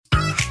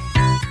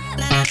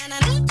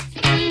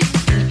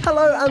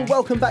Hello and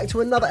welcome back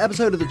to another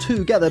episode of the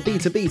Together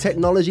B2B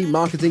Technology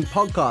Marketing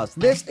Podcast.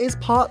 This is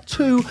part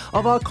 2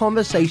 of our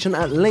conversation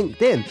at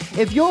LinkedIn.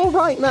 If you're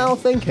right now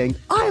thinking,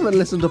 I haven't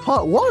listened to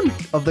part 1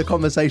 of the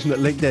conversation at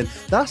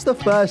LinkedIn, that's the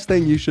first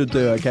thing you should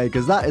do, okay?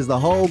 Because that is the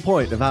whole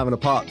point of having a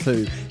part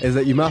 2, is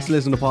that you must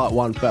listen to part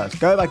 1 first.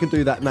 Go back and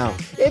do that now.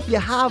 If you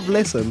have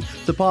listened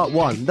to part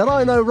 1, then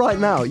I know right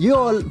now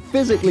you're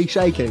physically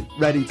shaking,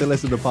 ready to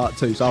listen to part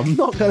 2. So I'm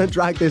not going to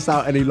drag this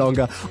out any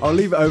longer. I'll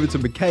leave it over to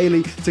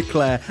Michaeli, to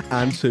Claire,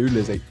 and to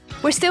Lizzie.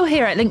 We're still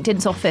here at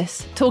LinkedIn's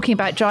office talking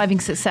about driving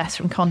success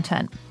from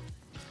content.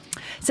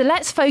 So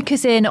let's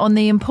focus in on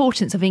the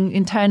importance of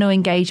internal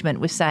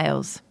engagement with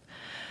sales.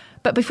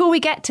 But before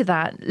we get to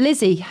that,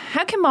 Lizzie,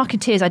 how can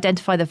marketeers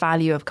identify the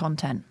value of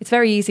content? It's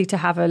very easy to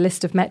have a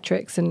list of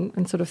metrics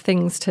and sort of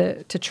things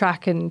to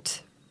track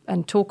and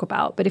talk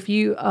about. But if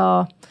you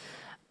are,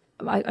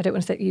 I don't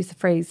want to use the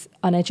phrase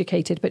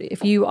uneducated, but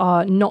if you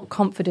are not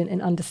confident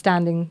in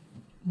understanding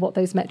what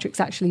those metrics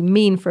actually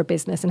mean for a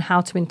business and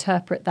how to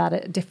interpret that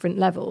at different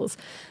levels,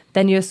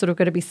 then you're sort of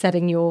going to be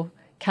setting your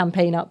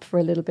campaign up for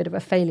a little bit of a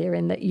failure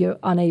in that you're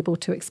unable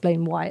to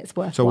explain why it's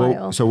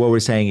worthwhile. So what we're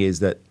saying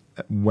is that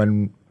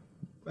when,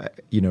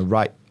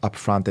 right up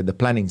front at the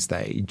planning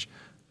stage,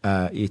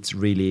 it's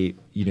really,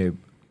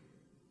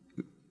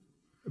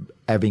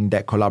 having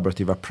that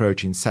collaborative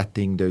approach in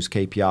setting those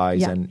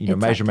KPIs and exactly.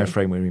 Measurement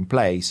framework in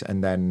place,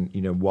 and then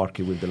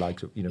working with the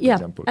likes of for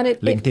example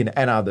LinkedIn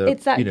and other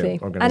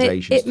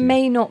organizations. And it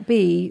may not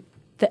be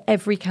that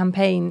every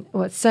campaign,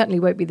 or it certainly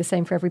won't be the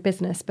same for every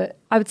business, but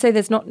I would say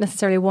there's not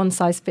necessarily a one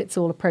size fits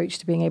all approach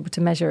to being able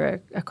to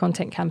measure a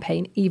content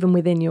campaign even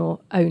within your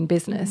own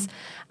business.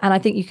 And I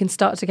think you can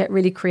start to get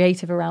really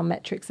creative around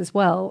metrics as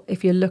well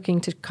if you're looking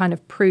to kind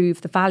of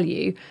prove the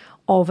value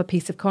of a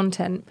piece of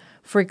content.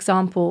 For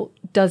example,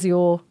 does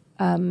your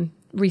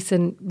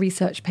recent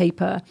research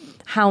paper,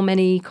 how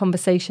many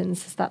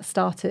conversations has that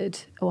started,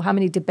 or how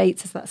many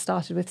debates has that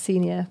started with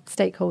senior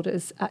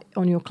stakeholders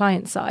on your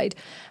client side?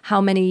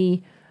 How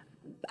many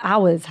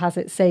hours has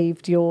it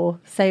saved your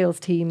sales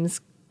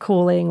teams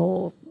calling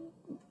or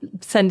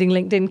sending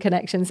LinkedIn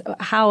connections?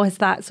 How has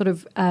that sort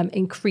of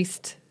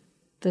increased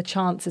the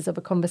chances of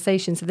a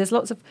conversation? So there's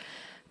lots of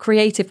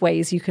creative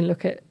ways you can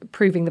look at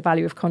proving the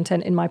value of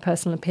content, in my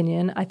personal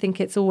opinion. I think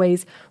it's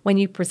always, when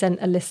you present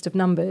a list of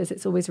numbers,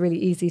 it's always really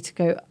easy to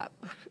go,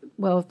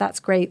 well, that's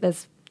great,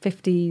 there's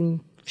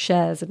 15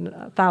 shares and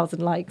 1,000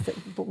 likes,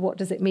 but what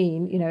does it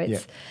mean?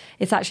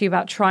 It's actually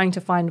about trying to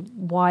find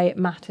why it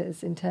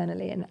matters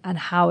internally and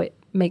how it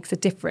makes a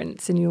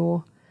difference in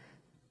your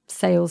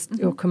sales,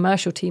 your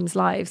commercial team's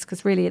lives,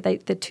 because really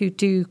the two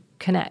do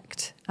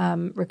connect,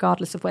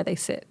 regardless of where they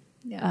sit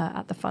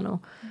at the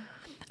funnel.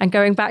 And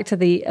going back to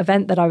the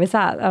event that I was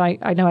at, and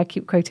I know I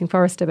keep quoting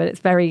Forrester, but it's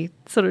very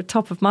sort of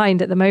top of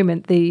mind at the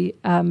moment. The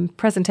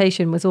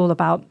presentation was all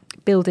about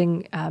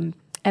building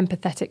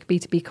empathetic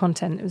B2B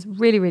content. It was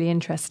really, really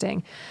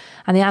interesting.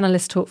 And the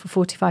analyst talked for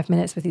 45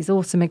 minutes with these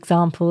awesome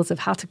examples of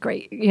how to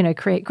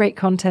create great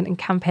content and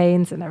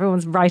campaigns, and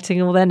everyone's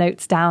writing all their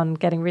notes down,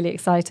 getting really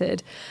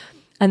excited.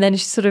 And then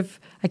she sort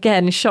of,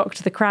 again,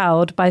 shocked the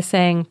crowd by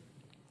saying,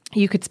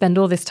 you could spend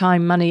all this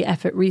time, money,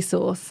 effort,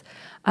 resource,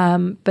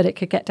 but it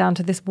could get down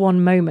to this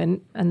one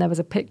moment, and there was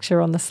a picture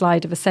on the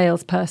slide of a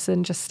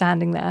salesperson just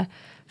standing there,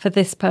 for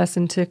this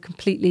person to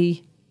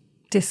completely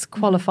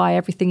disqualify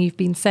everything you've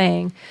been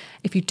saying.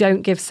 If you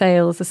don't give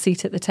sales a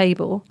seat at the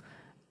table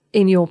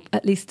in your,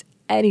 at least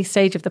any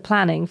stage of the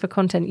planning for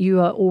content, you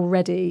are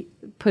already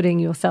putting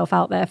yourself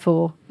out there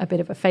for a bit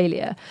of a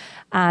failure.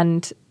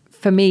 And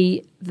for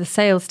me, the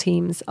sales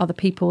teams are the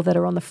people that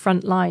are on the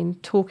front line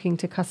talking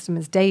to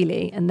customers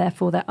daily, and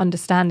therefore they're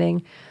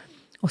understanding,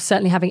 or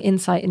certainly having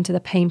insight into the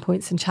pain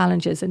points and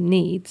challenges and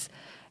needs.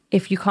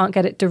 If you can't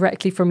get it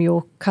directly from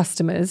your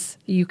customers,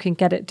 you can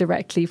get it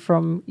directly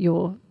from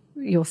your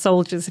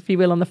soldiers, if you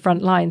will, on the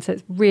front line. So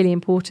it's really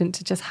important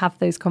to just have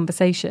those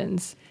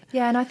conversations.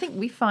 Yeah, and I think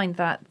we find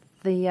that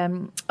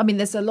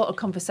there's a lot of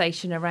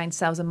conversation around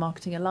sales and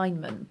marketing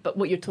alignment, but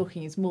what you're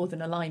talking is more than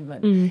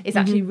alignment. It's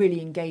actually really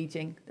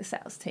engaging the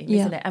sales team,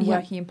 isn't it? And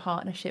working in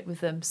partnership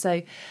with them.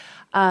 So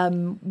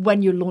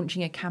when you're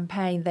launching a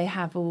campaign, they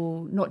have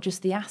all, not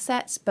just the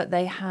assets, but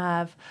they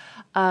have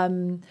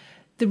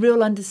the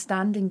real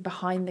understanding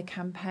behind the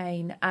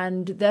campaign,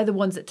 and they're the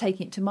ones that are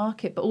taking it to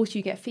market, but also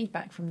you get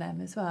feedback from them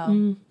as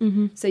well.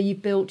 So you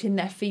built in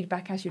their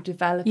feedback as you're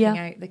developing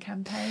out the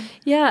campaign.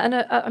 Yeah,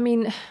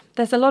 and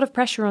there's a lot of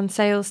pressure on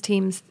sales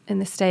teams in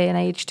this day and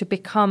age to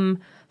become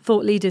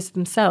thought leaders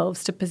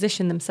themselves, to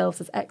position themselves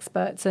as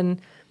experts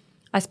and,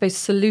 I suppose,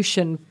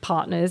 solution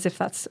partners, if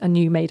that's a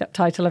new made-up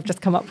title I've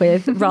just come up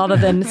with, rather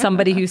than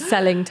somebody who's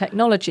selling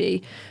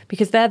technology,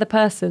 because they're the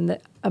person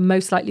that are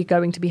most likely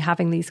going to be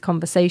having these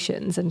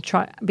conversations and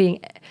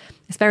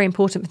it's very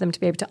important for them to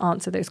be able to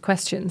answer those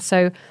questions.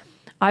 So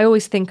I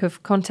always think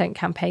of content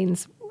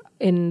campaigns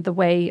in the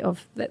way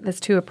of, there's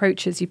two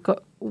approaches. You've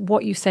got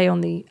what you say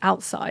on the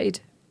outside,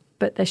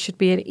 but there should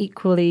be an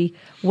equally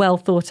well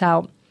thought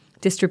out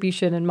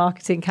distribution and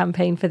marketing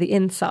campaign for the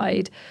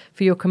inside,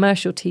 for your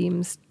commercial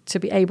teams to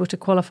be able to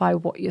qualify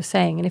what you're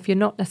saying. And if you're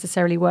not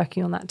necessarily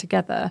working on that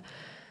together,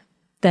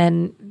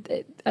 then,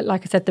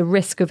 like I said, the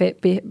risk of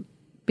it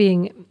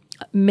being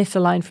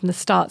misaligned from the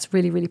start's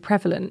really, really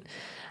prevalent.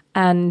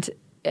 And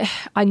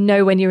I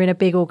know when you're in a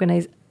big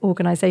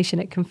organisation,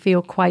 it can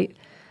feel quite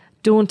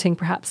daunting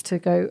perhaps to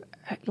go,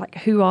 like,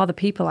 who are the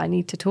people I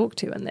need to talk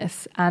to in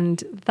this?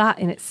 And that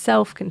in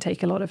itself can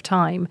take a lot of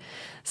time.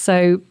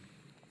 So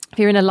if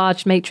you're in a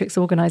large matrix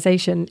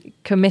organisation,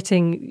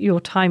 committing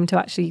your time to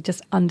actually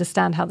just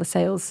understand how the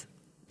sales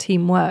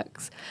team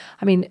works.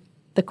 I mean,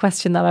 the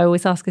question that I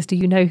always ask is, do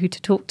you know who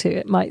to talk to?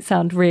 It might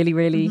sound really,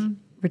 really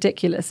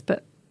ridiculous,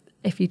 but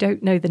if you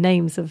don't know the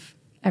names of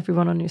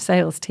everyone on your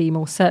sales team,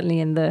 or certainly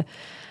in the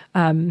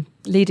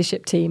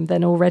leadership team,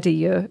 then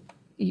already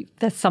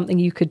there's something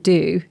you could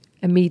do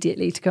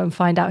immediately to go and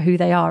find out who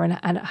they are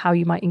and how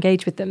you might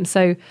engage with them.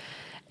 So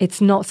it's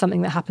not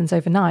something that happens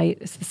overnight.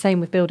 It's the same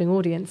with building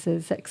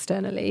audiences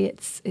externally.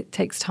 It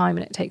takes time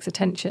and it takes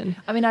attention.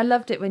 I mean, I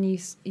loved it when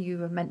you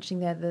were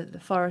mentioning there the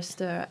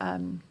Forrester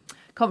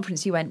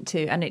conference you went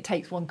to, and it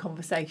takes one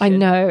conversation. I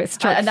know, it's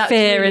struck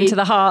fear really, into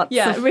the hearts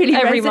of really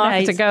every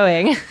marketer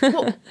going.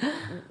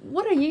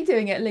 What are you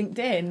doing at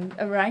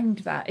LinkedIn around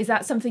that? Is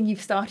that something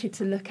you've started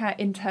to look at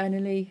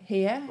internally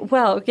here?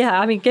 Well, yeah,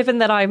 I mean, given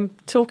that I'm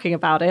talking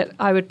about it,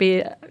 I would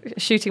be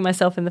shooting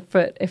myself in the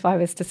foot if I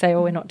was to say,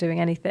 oh, we're not doing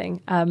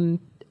anything.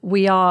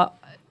 We are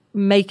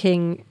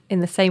making, in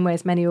the same way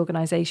as many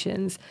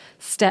organisations,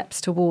 steps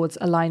towards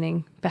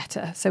aligning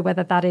better. So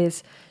whether that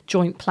is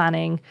joint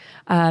planning,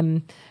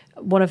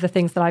 one of the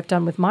things that I've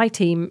done with my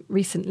team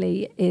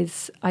recently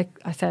is I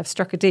say I've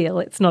struck a deal.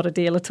 It's not a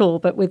deal at all,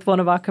 but with one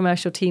of our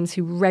commercial teams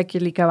who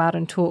regularly go out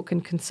and talk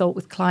and consult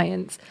with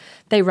clients.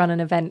 They run an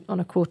event on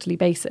a quarterly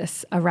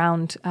basis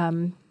around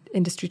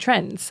industry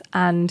trends.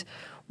 And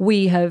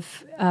we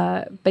have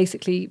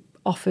basically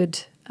offered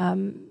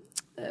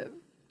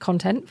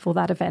content for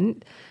that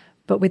event,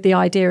 but with the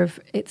idea of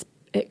it's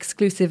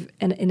exclusive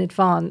and in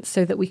advance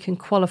so that we can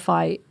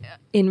qualify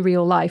in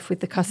real life with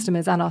the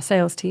customers and our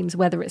sales teams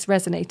whether it's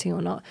resonating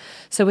or not.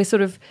 So we're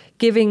sort of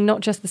giving not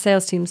just the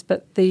sales teams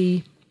but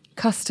the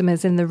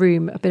customers in the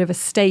room a bit of a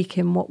stake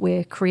in what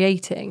we're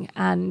creating,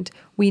 and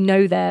we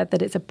know there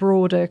that it's a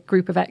broader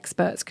group of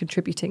experts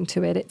contributing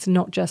to it. It's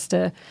not just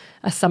a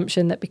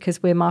assumption that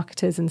because we're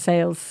marketers and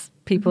sales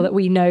people that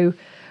we know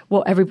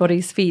what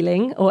everybody's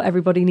feeling or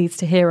everybody needs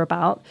to hear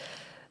about.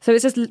 So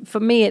it's just,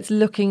 for me, it's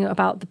looking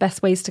about the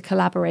best ways to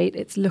collaborate.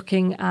 It's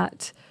looking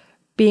at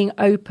being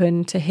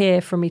open to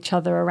hear from each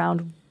other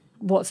around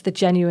what's the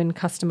genuine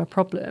customer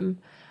problem.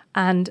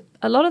 And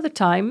a lot of the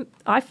time,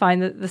 I find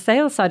that the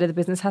sales side of the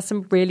business has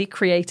some really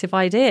creative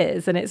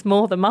ideas, and it's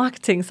more the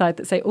marketing side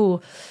that say,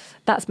 oh,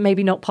 that's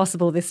maybe not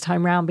possible this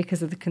time round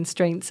because of the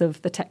constraints of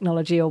the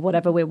technology or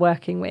whatever we're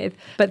working with.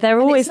 But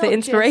they're always the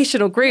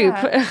inspirational group.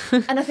 Yeah.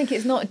 And I think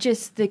it's not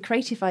just the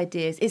creative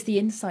ideas, it's the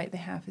insight they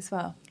have as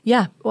well.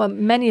 Yeah, well,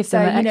 many of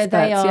them are experts.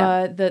 They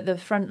are the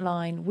front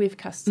line with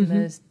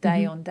customers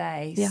day on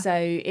day. Yeah. So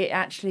it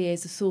actually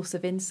is a source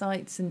of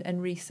insights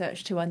and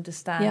research to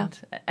understand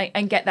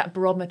and get that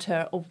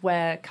barometer of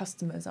where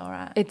customers are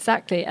at.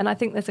 Exactly. And I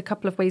think there's a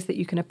couple of ways that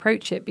you can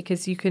approach it,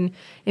 because you can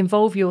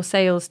involve your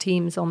sales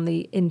teams on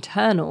the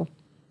internal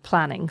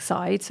planning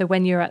side. So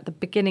when you're at the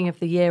beginning of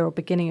the year or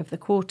beginning of the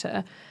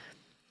quarter,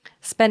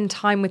 spend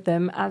time with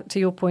them, to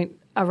your point,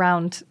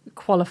 around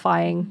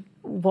qualifying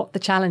what the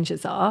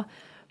challenges are.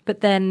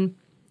 But then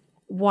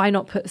why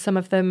not put some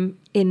of them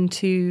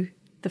into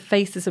the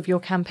faces of your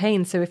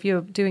campaign? So if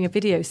you're doing a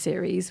video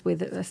series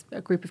with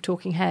a group of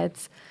talking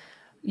heads,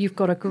 you've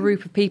got a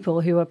group of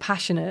people who are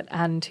passionate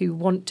and who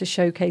want to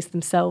showcase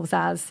themselves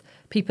as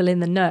people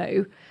in the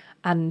know,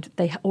 and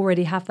they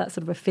already have that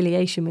sort of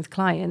affiliation with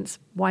clients.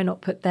 Why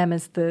not put them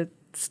as the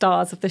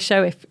stars of the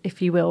show,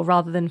 if you will,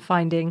 rather than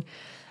finding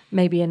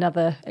maybe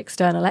another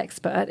external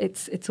expert?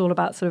 It's all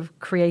about sort of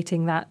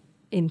creating that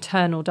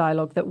internal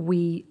dialogue that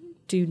we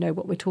do know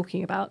what we're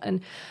talking about.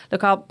 And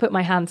look, I'll put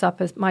my hands up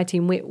as my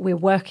team. We're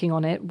working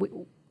on it.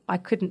 I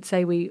couldn't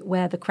say we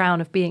wear the crown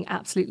of being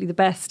absolutely the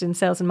best in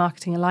sales and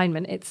marketing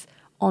alignment. It's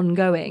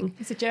ongoing.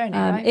 It's a journey,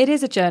 right? It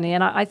is a journey,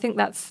 and I think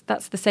that's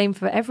the same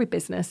for every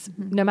business,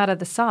 no matter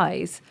the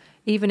size.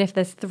 Even if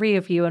there's 3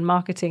 of you in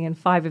marketing and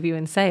 5 of you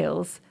in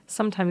sales,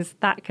 sometimes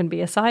that can be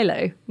a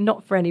silo,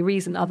 not for any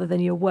reason other than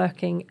you're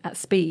working at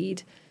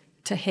speed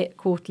to hit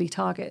quarterly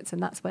targets,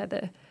 and that's where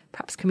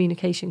perhaps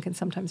communication can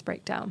sometimes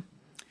break down.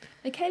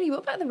 Kaylee,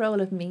 what about the role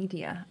of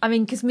media? I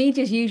mean, because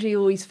media is usually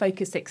always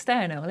focused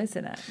external,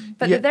 isn't it?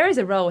 But there is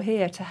a role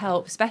here to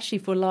help, especially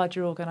for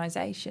larger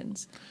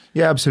organisations.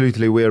 Yeah,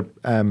 absolutely. We're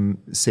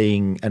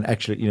seeing, and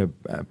actually,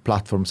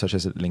 platforms such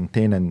as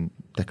LinkedIn and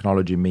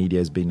technology media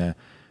has been a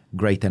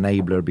great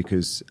enabler,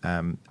 because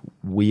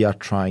we are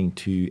trying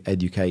to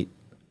educate,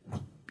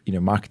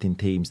 marketing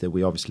teams that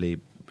we obviously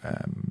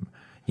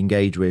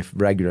engage with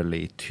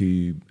regularly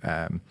to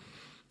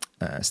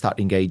start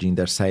engaging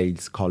their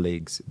sales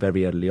colleagues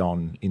very early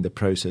on in the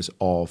process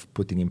of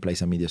putting in place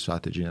a media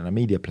strategy and a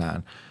media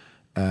plan.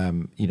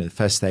 The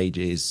first stage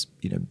is,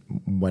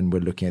 when we're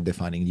looking at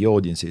defining the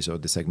audiences or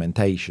the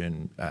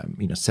segmentation,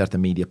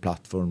 certain media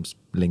platforms,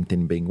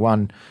 LinkedIn being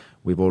one,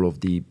 with all of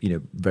the,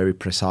 very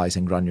precise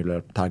and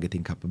granular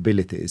targeting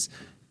capabilities.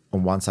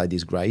 On one side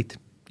is great.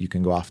 You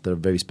can go after a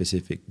very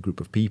specific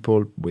group of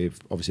people with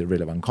obviously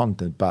relevant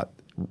content, but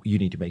you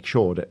need to make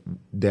sure that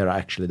they're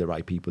actually the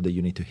right people that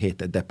you need to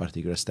hit at that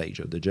particular stage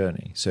of the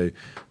journey. So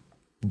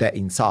that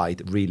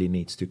insight really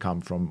needs to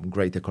come from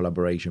greater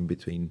collaboration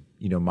between,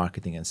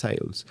 marketing and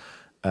sales.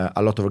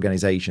 A lot of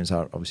organizations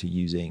are obviously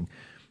using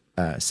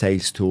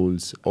sales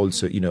tools.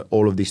 Also,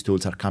 all of these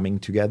tools are coming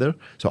together.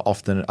 So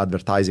often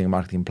advertising and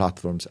marketing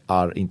platforms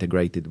are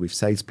integrated with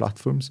sales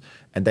platforms,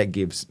 and that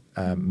gives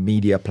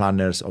media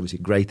planners obviously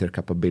greater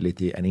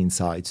capability and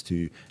insights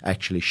to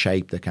actually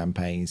shape the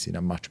campaigns in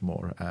a much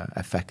more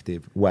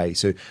effective way.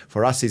 So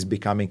for us, it's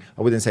becoming,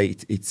 I wouldn't say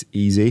it's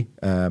easy.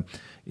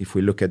 If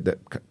we look at the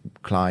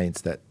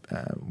clients that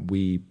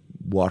we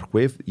work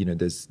with,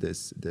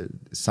 there's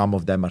some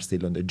of them are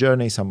still on the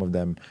journey, some of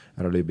them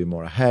are a little bit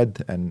more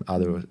ahead, and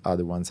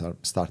other ones are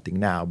starting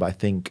now. But I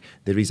think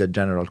there is a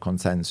general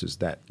consensus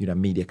that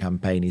media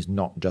campaign is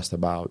not just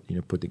about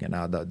putting an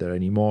ad out there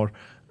anymore.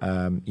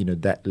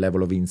 That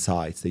level of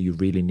insights that you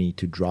really need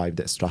to drive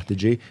that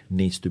strategy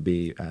needs to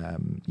be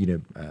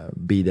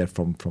be there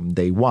from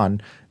day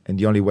one. And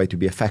the only way to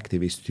be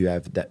effective is to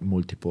have that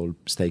multiple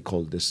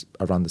stakeholders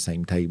around the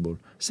same table: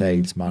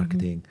 sales,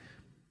 marketing,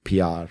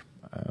 PR,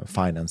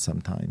 finance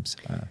sometimes.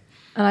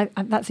 And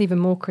that's even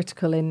more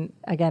critical in,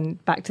 again,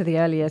 back to the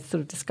earlier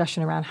sort of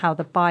discussion around how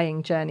the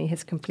buying journey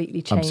has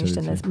completely changed. Absolutely.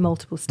 And there's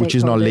multiple stakeholders. Which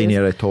is not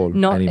linear at all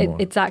anymore.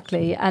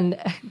 Exactly. And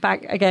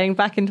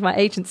back into my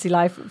agency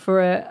life,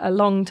 for a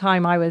long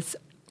time I was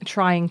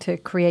trying to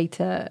create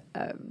a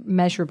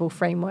measurable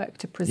framework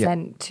to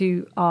present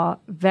to our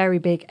very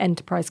big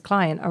enterprise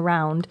client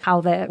around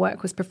how their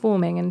work was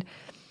performing. And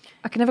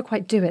I could never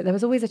quite do it. There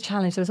was always a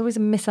challenge. There was always a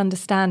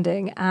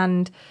misunderstanding.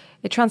 And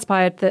it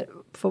transpired that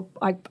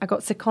I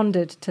got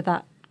seconded to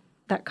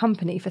that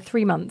company for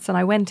 3 months. And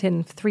I went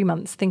in for 3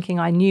 months thinking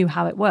I knew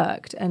how it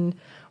worked. And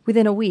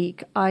within a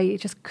week, I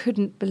just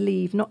couldn't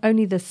believe not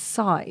only the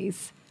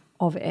size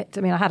of it.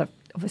 I mean, I had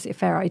obviously a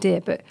fair idea,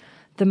 but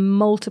the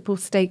multiple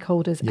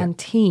stakeholders and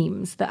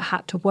teams that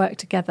had to work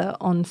together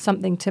on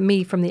something, to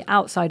me from the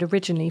outside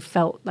originally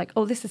felt like,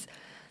 oh, this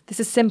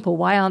is simple.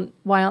 Why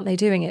aren't they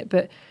doing it?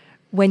 But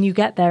when you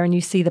get there and you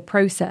see the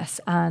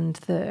process and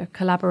the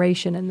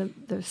collaboration and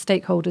the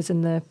stakeholders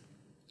and the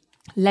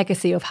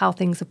legacy of how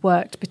things have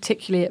worked,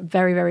 particularly at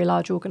very, very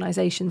large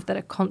organizations that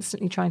are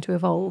constantly trying to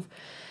evolve,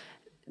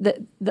 that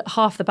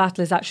half the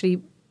battle is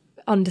actually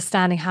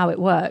understanding how it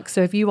works.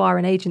 So if you are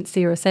an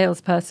agency or a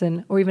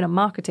salesperson or even a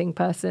marketing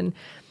person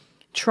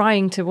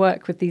trying to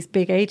work with these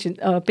big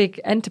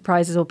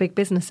enterprises or big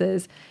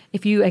businesses,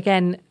 if you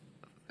again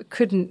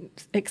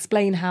couldn't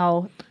explain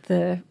how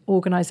the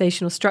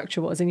organizational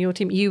structure was in your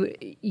team,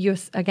 you're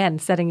again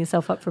setting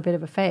yourself up for a bit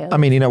of a fail. I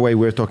mean, in a way,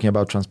 we were talking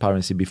about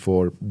transparency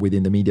before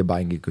within the media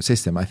buying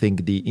ecosystem. I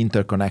think the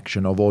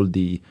interconnection of all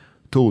the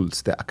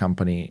tools that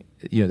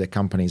the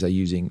companies are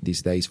using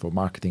these days for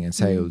marketing and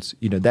sales,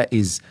 that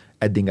is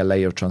adding a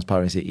layer of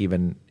transparency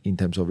even in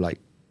terms of like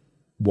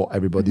what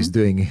everybody's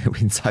doing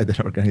inside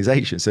an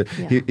organization. So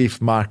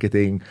if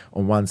marketing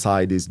on one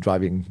side is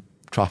driving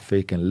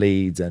traffic and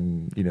leads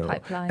and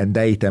pipeline. And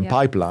data and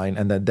pipeline,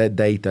 and then that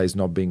data is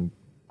not being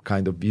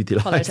kind of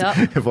utilized,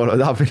 followed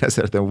up in a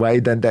certain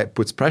way, then that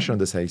puts pressure on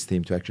the sales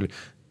team to actually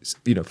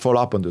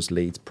follow up on those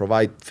leads,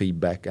 provide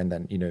feedback, and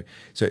then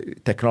so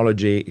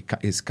technology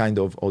is kind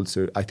of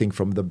also, I think,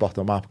 from the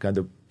bottom up, kind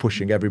of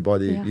pushing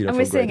everybody. And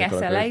we're seeing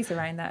SLAs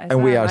around that as well.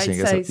 And we are right?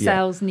 seeing so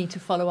sales need to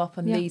follow up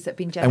on leads that have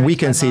been generated. And we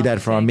can see that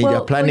from a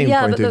media planning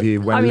point of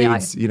view when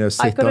leads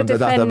sit on the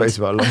database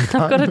for a long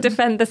time. I've got to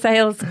defend the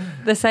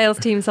sales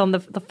teams on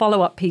the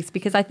follow up piece,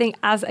 because I think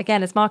as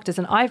marketers,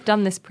 and I've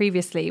done this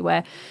previously,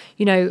 where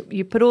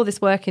you put all this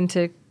work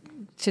into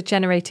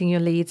generating your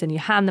leads and you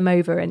hand them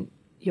over and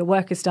your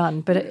work is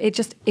done, but it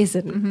just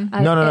isn't.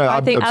 Mm-hmm. No.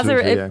 I think as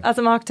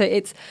a marketer,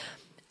 it's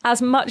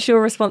as much your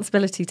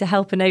responsibility to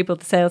help enable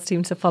the sales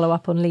team to follow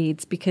up on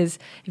leads, because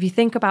if you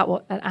think about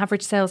what an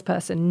average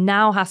salesperson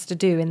now has to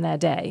do in their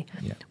day,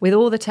 with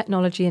all the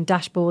technology and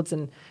dashboards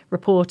and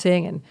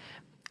reporting and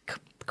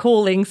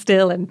calling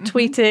still and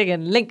tweeting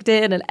and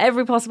LinkedIn and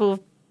every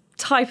possible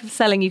type of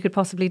selling you could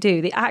possibly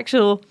do, the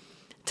actual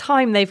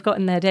time they've got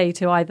in their day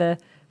to either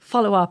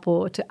follow up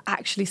or to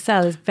actually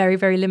sell is very,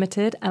 very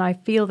limited. And I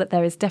feel that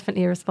there is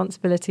definitely a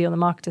responsibility on the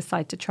marketer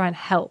side to try and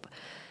help,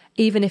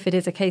 even if it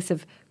is a case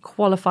of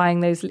qualifying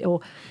those or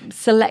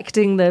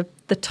selecting the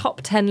top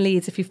 10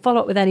 leads. If you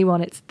follow up with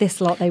anyone, it's this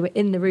lot, they were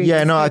in the room.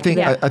 I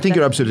think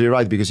you're absolutely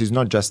right, because it's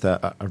not just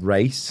a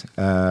race.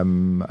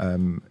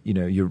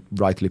 You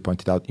rightly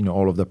pointed out,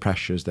 all of the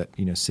pressures that,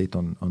 sit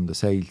on the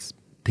sales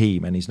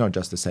team. And it's not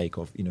just the sake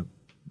of,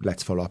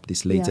 let's follow up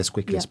these leads as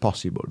quickly as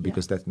possible,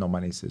 because that not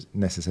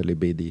necessarily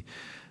be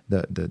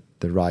the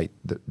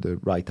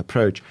right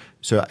approach.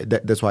 So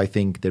that's why I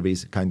think there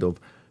is kind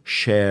of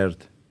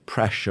shared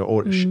pressure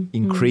or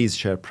increased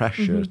share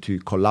pressure to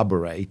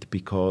collaborate,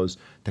 because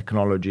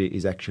technology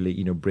is actually,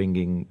 you know,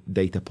 bringing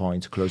data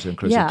points closer and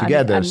closer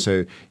together. And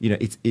so, you know,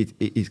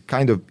 it's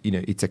kind of, you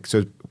know, it's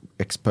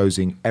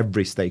exposing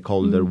every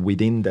stakeholder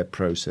within the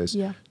process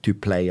to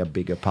play a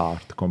bigger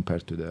part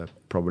compared to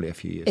probably a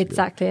few years ago.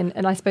 Exactly.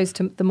 And I suppose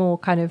to the more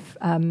kind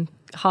of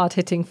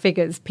hard-hitting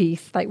figures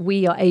piece, like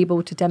we are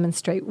able to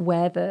demonstrate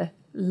where the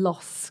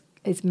loss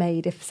is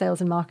made if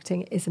sales and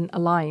marketing isn't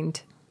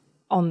aligned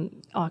on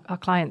our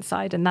client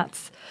side, and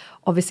that's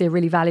obviously a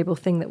really valuable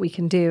thing that we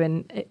can do,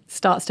 and it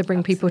starts to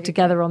bring people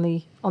together on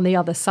the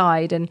other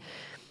side. And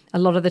a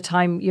lot of the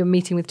time you're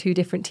meeting with two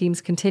different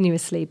teams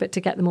continuously, but to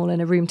get them all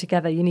in a room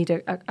together, you need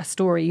a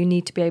story. You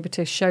need to be able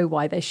to show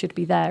why they should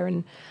be there,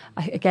 and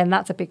again,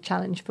 that's a big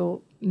challenge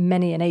for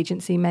many an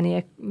agency, many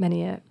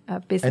a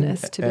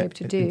business to be able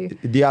to do.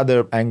 The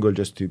other angle,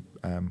 just to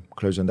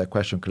close on that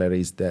question, Claire,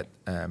 is that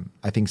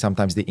I think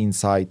sometimes the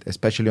insight,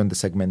 especially on the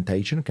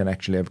segmentation, can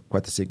actually have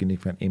quite a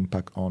significant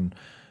impact on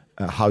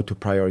how to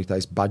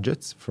prioritize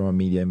budgets from a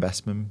media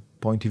investment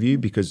point of view,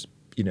 because,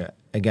 you know,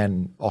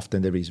 again,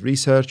 often there is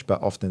research,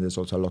 but often there's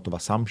also a lot of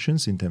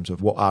assumptions in terms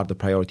of what are the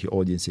priority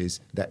audiences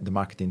that the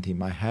marketing team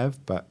might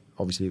have, but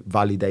obviously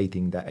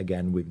validating that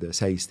again with the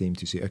sales team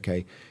to see,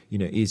 okay, you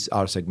know, is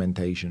our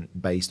segmentation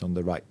based on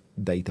the right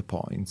data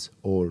points,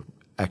 or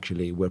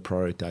actually we're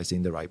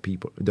prioritizing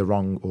the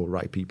wrong or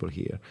right people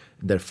here.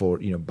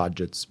 Therefore, you know,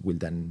 budgets will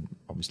then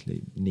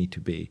obviously need to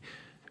be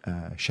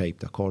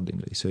shaped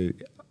accordingly. So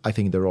I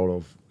think the role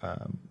of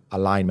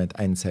alignment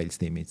and sales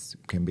team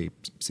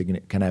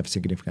can have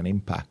significant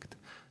impact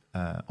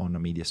on a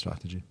media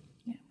strategy.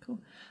 Yeah, cool.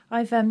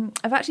 I've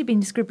actually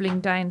been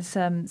scribbling down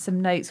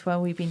some notes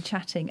while we've been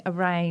chatting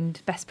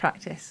around best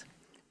practice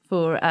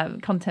for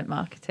content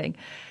marketing.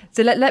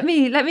 So let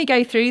me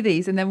go through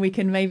these, and then we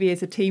can maybe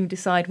as a team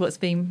decide what's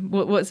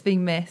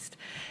being missed.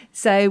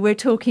 So we're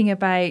talking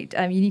about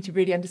you need to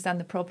really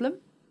understand the problem.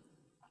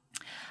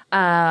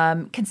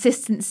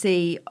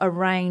 Consistency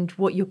around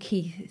what your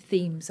key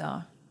themes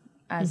are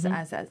as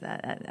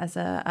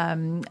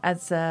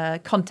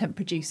a content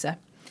producer.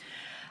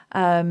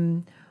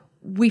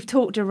 We've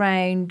talked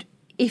around,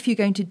 if you're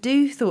going to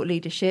do thought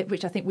leadership,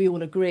 which I think we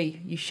all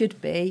agree you should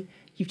be,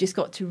 you've just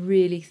got to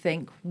really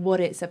think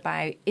what it's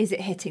about. Is it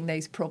hitting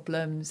those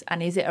problems?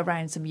 And is it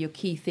around some of your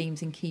key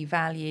themes and key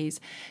values?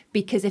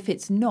 Because if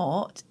it's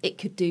not, it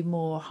could do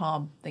more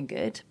harm than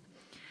good.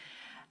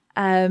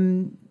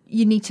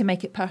 You need to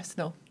make it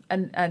personal.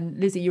 And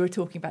Lizzie, you were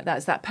talking about that.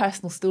 It's that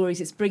personal stories.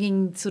 It's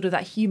bringing sort of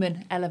that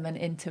human element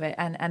into it,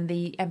 and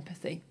the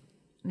empathy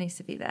needs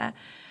to be there.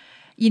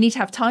 You need to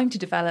have time to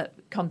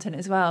develop content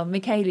as well.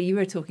 Michaela, you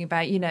were talking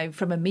about, you know,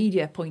 from a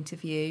media point of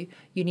view,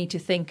 you need to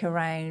think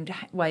around,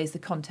 why is the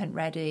content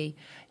ready?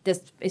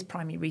 Is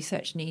primary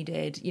research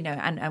needed? You know,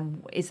 and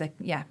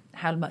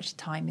how much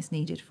time is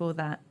needed for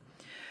that?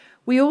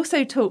 We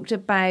also talked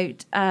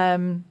about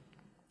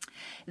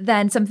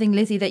then something,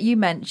 Lizzie, that you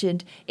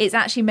mentioned, it's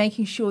actually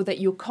making sure that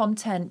your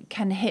content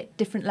can hit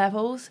different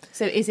levels.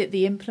 So is it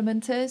the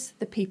implementers,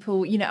 the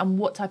people, you know, and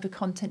what type of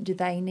content do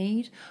they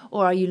need?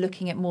 Or are you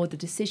looking at more the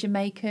decision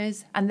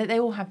makers, and that they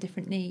all have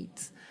different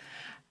needs?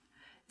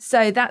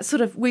 So that's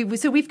sort of,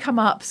 we've come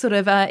up sort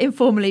of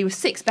informally with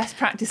 6 best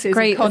practices.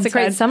 Great, that's a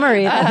great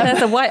summary.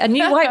 There's a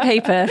new white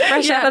paper,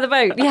 fresh out of the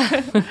boat.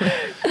 Yeah.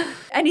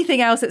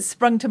 Anything else that's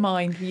sprung to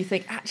mind you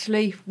think,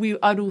 actually,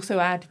 I'd also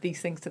add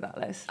these things to that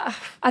list?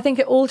 I think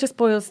it all just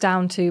boils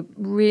down to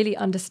really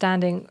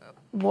understanding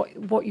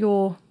what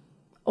your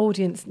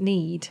audience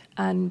need,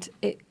 and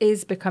it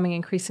is becoming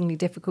increasingly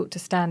difficult to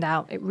stand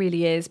out. It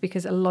really is,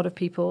 because a lot of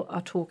people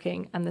are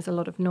talking and there's a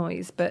lot of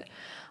noise. But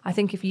I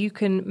think if you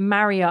can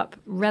marry up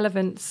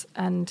relevance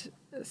and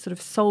sort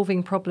of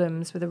solving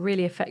problems with a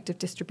really effective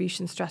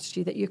distribution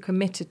strategy that you're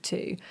committed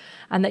to,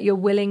 and that you're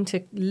willing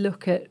to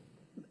look at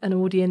an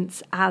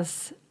audience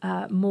as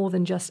more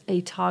than just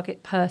a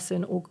target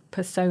person or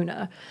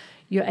persona,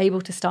 you're able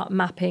to start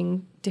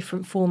mapping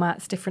different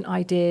formats, different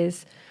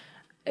ideas,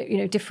 you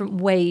know, different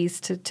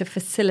ways to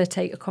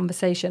facilitate a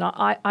conversation.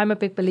 I'm a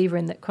big believer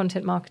in that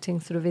content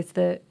marketing sort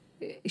of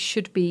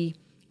should be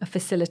a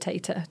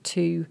facilitator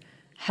to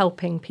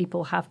helping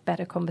people have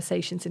better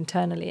conversations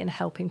internally and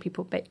helping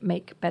people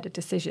make better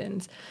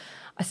decisions.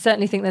 I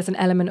certainly think there's an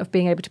element of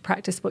being able to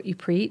practice what you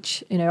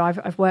preach. You know,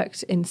 I've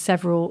worked in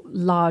several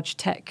large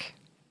tech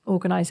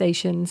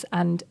organizations,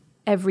 and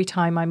every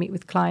time I meet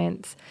with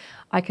clients,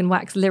 I can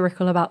wax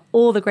lyrical about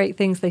all the great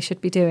things they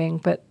should be doing.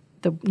 But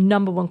the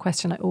number one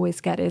question I always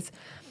get is,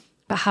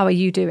 but how are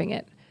you doing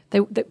it?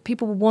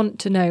 People want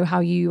to know how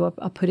you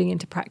are putting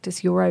into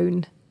practice your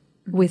own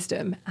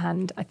wisdom,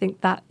 and I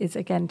think that is,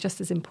 again, just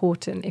as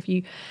important. If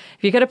you're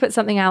going to put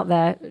something out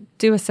there,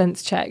 do a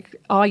sense check.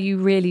 Are you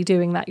really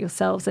doing that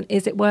yourselves, and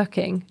is it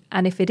working?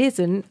 And if it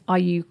isn't, are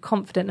you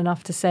confident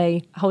enough to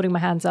say, holding my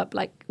hands up,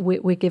 like,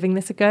 we're giving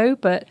this a go,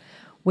 but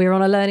we're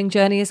on a learning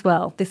journey as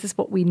well. This is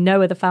what we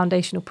know are the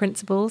foundational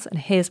principles, and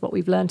here's what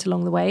we've learned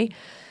along the way.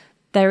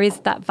 There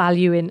is that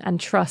value in and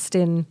trust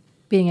in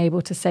being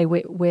able to say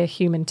we're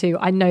human too.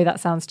 I know that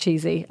sounds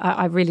cheesy.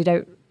 I really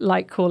don't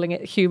like calling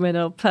it human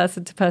or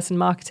person-to-person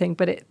marketing,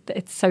 but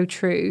it's so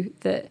true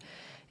that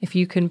if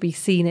you can be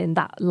seen in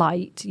that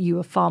light, you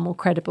are far more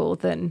credible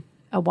than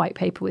a white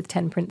paper with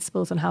 10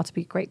 principles on how to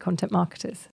be great content marketers.